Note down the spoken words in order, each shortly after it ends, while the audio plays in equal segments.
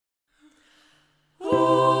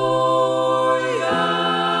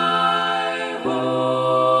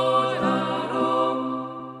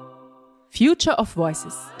Future of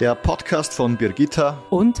Voices. Der Podcast von Birgitta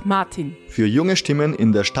Und Martin. Für junge Stimmen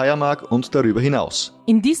in der Steiermark und darüber hinaus.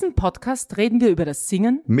 In diesem Podcast reden wir über das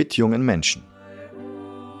Singen mit jungen Menschen.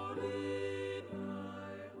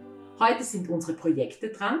 Heute sind unsere Projekte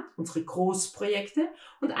dran, unsere Großprojekte,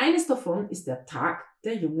 und eines davon ist der Tag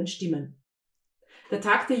der jungen Stimmen. Der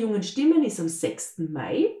Tag der jungen Stimmen ist am 6.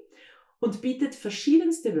 Mai und bietet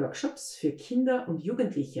verschiedenste Workshops für Kinder und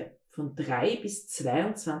Jugendliche von 3 bis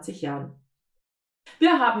 22 Jahren.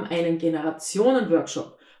 Wir haben einen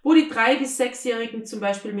Generationen-Workshop, wo die 3- bis 6-Jährigen zum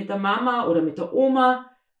Beispiel mit der Mama oder mit der Oma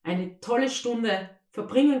eine tolle Stunde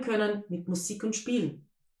verbringen können mit Musik und Spielen.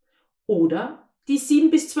 Oder die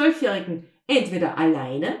 7- bis 12-Jährigen entweder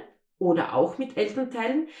alleine oder auch mit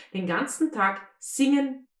Elternteilen den ganzen Tag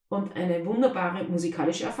singen und eine wunderbare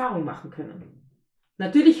musikalische Erfahrung machen können.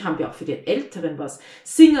 Natürlich haben wir auch für die Älteren was.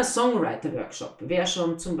 Singer-Songwriter-Workshop. Wer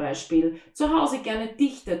schon zum Beispiel zu Hause gerne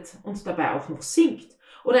dichtet und dabei auch noch singt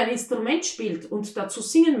oder ein Instrument spielt und dazu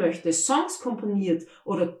singen möchte, Songs komponiert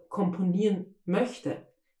oder komponieren möchte,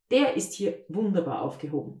 der ist hier wunderbar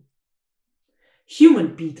aufgehoben.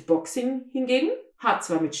 Human Beatboxing hingegen hat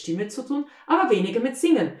zwar mit Stimme zu tun, aber weniger mit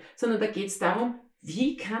Singen, sondern da geht es darum,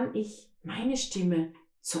 wie kann ich meine Stimme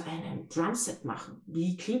zu einem Drumset machen?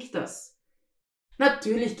 Wie klingt das?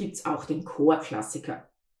 Natürlich gibt's auch den Chorklassiker.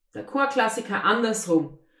 Der Chorklassiker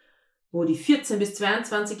andersrum, wo die 14- bis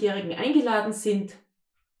 22-Jährigen eingeladen sind,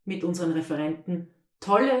 mit unseren Referenten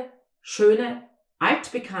tolle, schöne,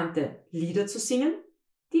 altbekannte Lieder zu singen,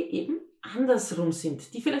 die eben andersrum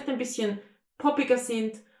sind, die vielleicht ein bisschen poppiger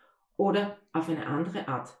sind oder auf eine andere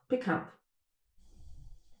Art bekannt.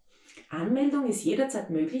 Anmeldung ist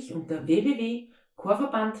jederzeit möglich unter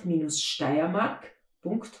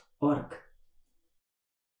www.chorverband-steiermark.org.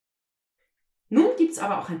 Nun gibt es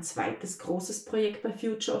aber auch ein zweites großes Projekt bei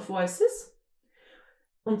Future of Voices.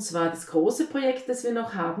 Und zwar das große Projekt, das wir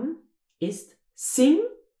noch haben, ist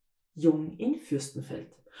Jung in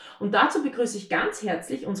Fürstenfeld. Und dazu begrüße ich ganz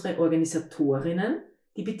herzlich unsere Organisatorinnen,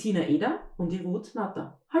 die Bettina Eder und die Ruth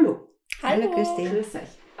Natter. Hallo. Hallo, grüß dich. Grüß euch.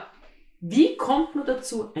 Wie kommt man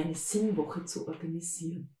dazu, eine Singwoche zu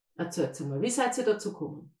organisieren? Erzählt mal, wie seid ihr dazu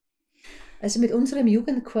gekommen? Also mit unserem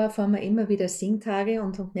Jugendchor fahren wir immer wieder Singtage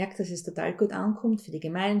und haben gemerkt, dass es total gut ankommt für die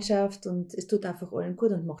Gemeinschaft und es tut einfach allen gut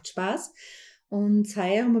und macht Spaß. Und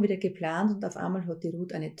heuer haben wir wieder geplant und auf einmal hat die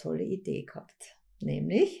Ruth eine tolle Idee gehabt.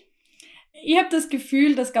 Nämlich? Ich habe das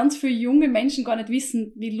Gefühl, dass ganz viele junge Menschen gar nicht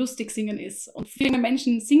wissen, wie lustig Singen ist. Und viele junge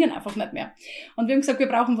Menschen singen einfach nicht mehr. Und wir haben gesagt, wir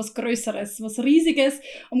brauchen was Größeres, was Riesiges,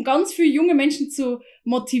 um ganz viele junge Menschen zu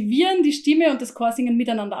motivieren, die Stimme und das Chorsingen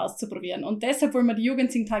miteinander auszuprobieren. Und deshalb wollen wir die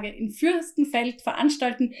Jugendsingtage in Fürstenfeld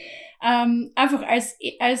veranstalten, einfach als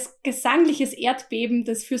gesangliches Erdbeben,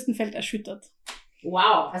 das Fürstenfeld erschüttert.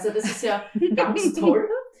 Wow, also das ist ja ganz toll.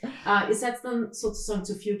 Ihr seid dann sozusagen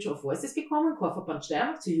zu Future of Voices gekommen, Chorverband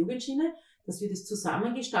Steiermark, zur Jugendschiene, dass wir das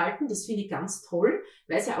zusammen gestalten. Das finde ich ganz toll,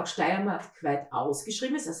 weil es ja auch Steiermarkweite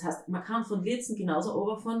ausgeschrieben ist. Das heißt, man kann von Lietzen genauso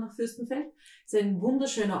runterfahren nach Fürstenfeld. Es ist ein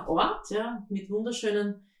wunderschöner Ort, ja, mit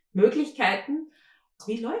wunderschönen Möglichkeiten.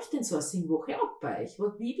 Wie läuft denn so eine Singwoche ab bei euch?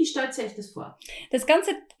 Wie stellt ihr euch das vor? Das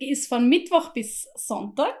Ganze ist von Mittwoch bis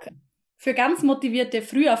Sonntag. Für ganz motivierte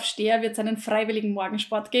Frühaufsteher wird es einen freiwilligen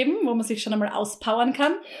Morgensport geben, wo man sich schon einmal auspowern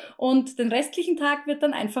kann. Und den restlichen Tag wird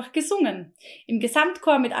dann einfach gesungen. Im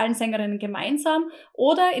Gesamtchor mit allen Sängerinnen gemeinsam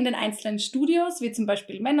oder in den einzelnen Studios, wie zum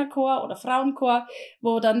Beispiel Männerchor oder Frauenchor,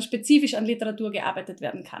 wo dann spezifisch an Literatur gearbeitet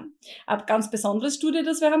werden kann. Ein ganz besonderes Studio,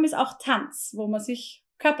 das wir haben, ist auch Tanz, wo man sich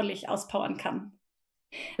körperlich auspowern kann.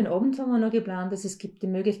 Den Abend haben wir noch geplant, dass es gibt die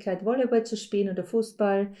Möglichkeit, Volleyball zu spielen oder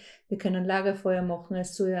Fußball. Wir können Lagerfeuer machen,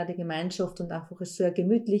 es soll ja die Gemeinschaft und einfach es soll ja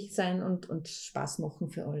gemütlich sein und Spaß machen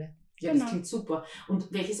für alle. Ja, Genau. Das klingt super.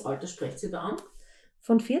 Und welches Alter sprecht ihr da an?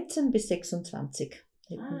 Von 14 bis 26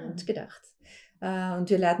 hätten wir uns gedacht. Und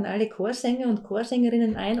wir laden alle Chorsänger und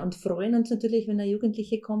Chorsängerinnen ein und freuen uns natürlich, wenn da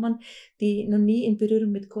Jugendliche kommen, die noch nie in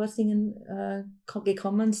Berührung mit Chorsingen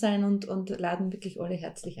gekommen sind und laden wirklich alle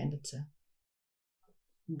herzlich ein dazu.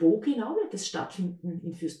 Wo genau wird das stattfinden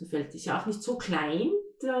in Fürstenfeld? Ist ja auch nicht so klein,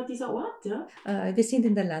 dieser Ort, ja? Wir sind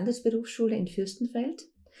in der Landesberufsschule in Fürstenfeld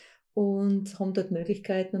und haben dort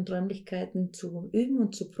Möglichkeiten und Räumlichkeiten zu üben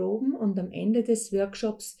und zu proben. Und am Ende des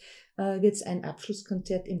Workshops wird es ein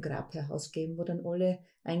Abschlusskonzert im Grabherrhaus geben, wo dann alle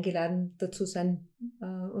eingeladen dazu sein,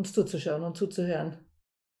 uns zuzuschauen und zuzuhören.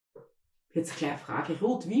 Jetzt gleich eine Frage,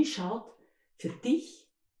 Ruth, wie schaut für dich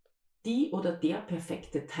die oder der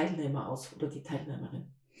perfekte Teilnehmer aus oder die Teilnehmerin?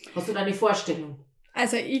 Hast du da eine Vorstellung?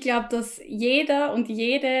 Also ich glaube, dass jeder und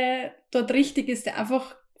jede dort richtig ist, der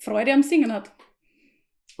einfach Freude am Singen hat.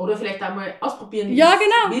 Oder vielleicht einmal ausprobieren, wie Ja, es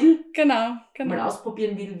will. Genau. Mal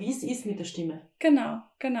ausprobieren will, wie es ist mit der Stimme. Genau.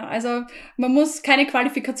 Also man muss keine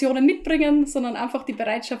Qualifikationen mitbringen, sondern einfach die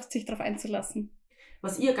Bereitschaft, sich darauf einzulassen.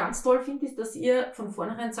 Was ihr ganz toll findet, ist, dass ihr von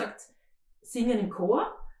vornherein sagt, singen im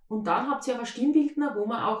Chor und dann habt ihr auch einen Stimmbildner, wo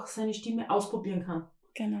man auch seine Stimme ausprobieren kann.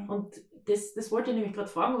 Genau. Und das wollte ich nämlich gerade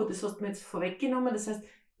fragen, aber das hast du mir jetzt vorweggenommen. Das heißt,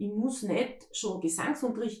 ich muss nicht schon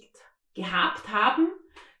Gesangsunterricht gehabt haben,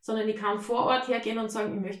 sondern ich kann vor Ort hergehen und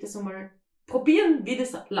sagen, ich möchte so mal probieren, wie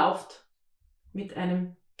das läuft mit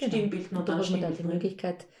einem Stimmbildner und da einem hat man dann die Stimmbildner.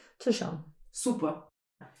 Möglichkeit zu schauen. Super.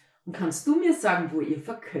 Und kannst du mir sagen, wo ihr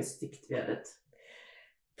verköstigt werdet?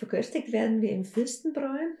 Verköstigt werden wir im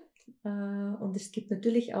Fürstenbräu und es gibt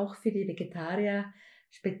natürlich auch für die Vegetarier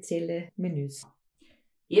spezielle Menüs.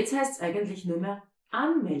 Jetzt heißt es eigentlich nur mehr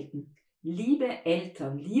anmelden. Liebe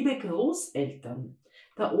Eltern, liebe Großeltern,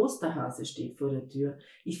 der Osterhase steht vor der Tür.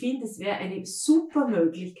 Ich finde, es wäre eine super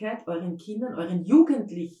Möglichkeit, euren Kindern, euren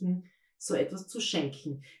Jugendlichen so etwas zu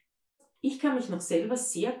schenken. Ich kann mich noch selber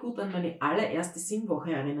sehr gut an meine allererste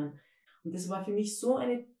Singwoche erinnern. Und das war für mich so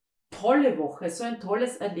eine tolle Woche, so ein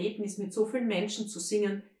tolles Erlebnis, mit so vielen Menschen zu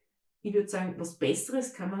singen. Ich würde sagen, was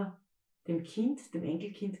Besseres kann man dem Kind, dem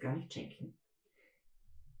Enkelkind gar nicht schenken.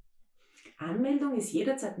 Anmeldung ist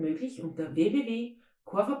jederzeit möglich unter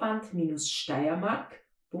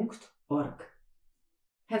www.chorverband-steiermark.org.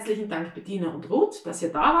 Herzlichen Dank Bettina und Ruth, dass ihr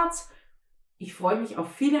da wart. Ich freue mich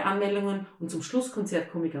auf viele Anmeldungen und zum Schlusskonzert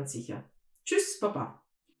komme ich ganz sicher. Tschüss, Baba.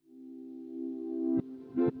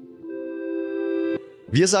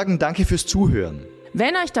 Wir sagen danke fürs Zuhören.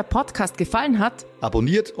 Wenn euch der Podcast gefallen hat,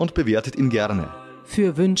 Abonniert und bewertet ihn gerne.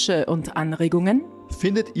 für Wünsche und Anregungen,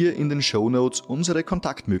 Findet ihr in den Shownotes unsere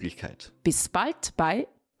Kontaktmöglichkeit. bis bald bei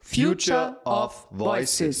Future of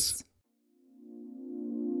Voices.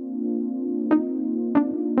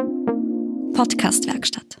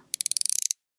 Podcast-Werkstatt.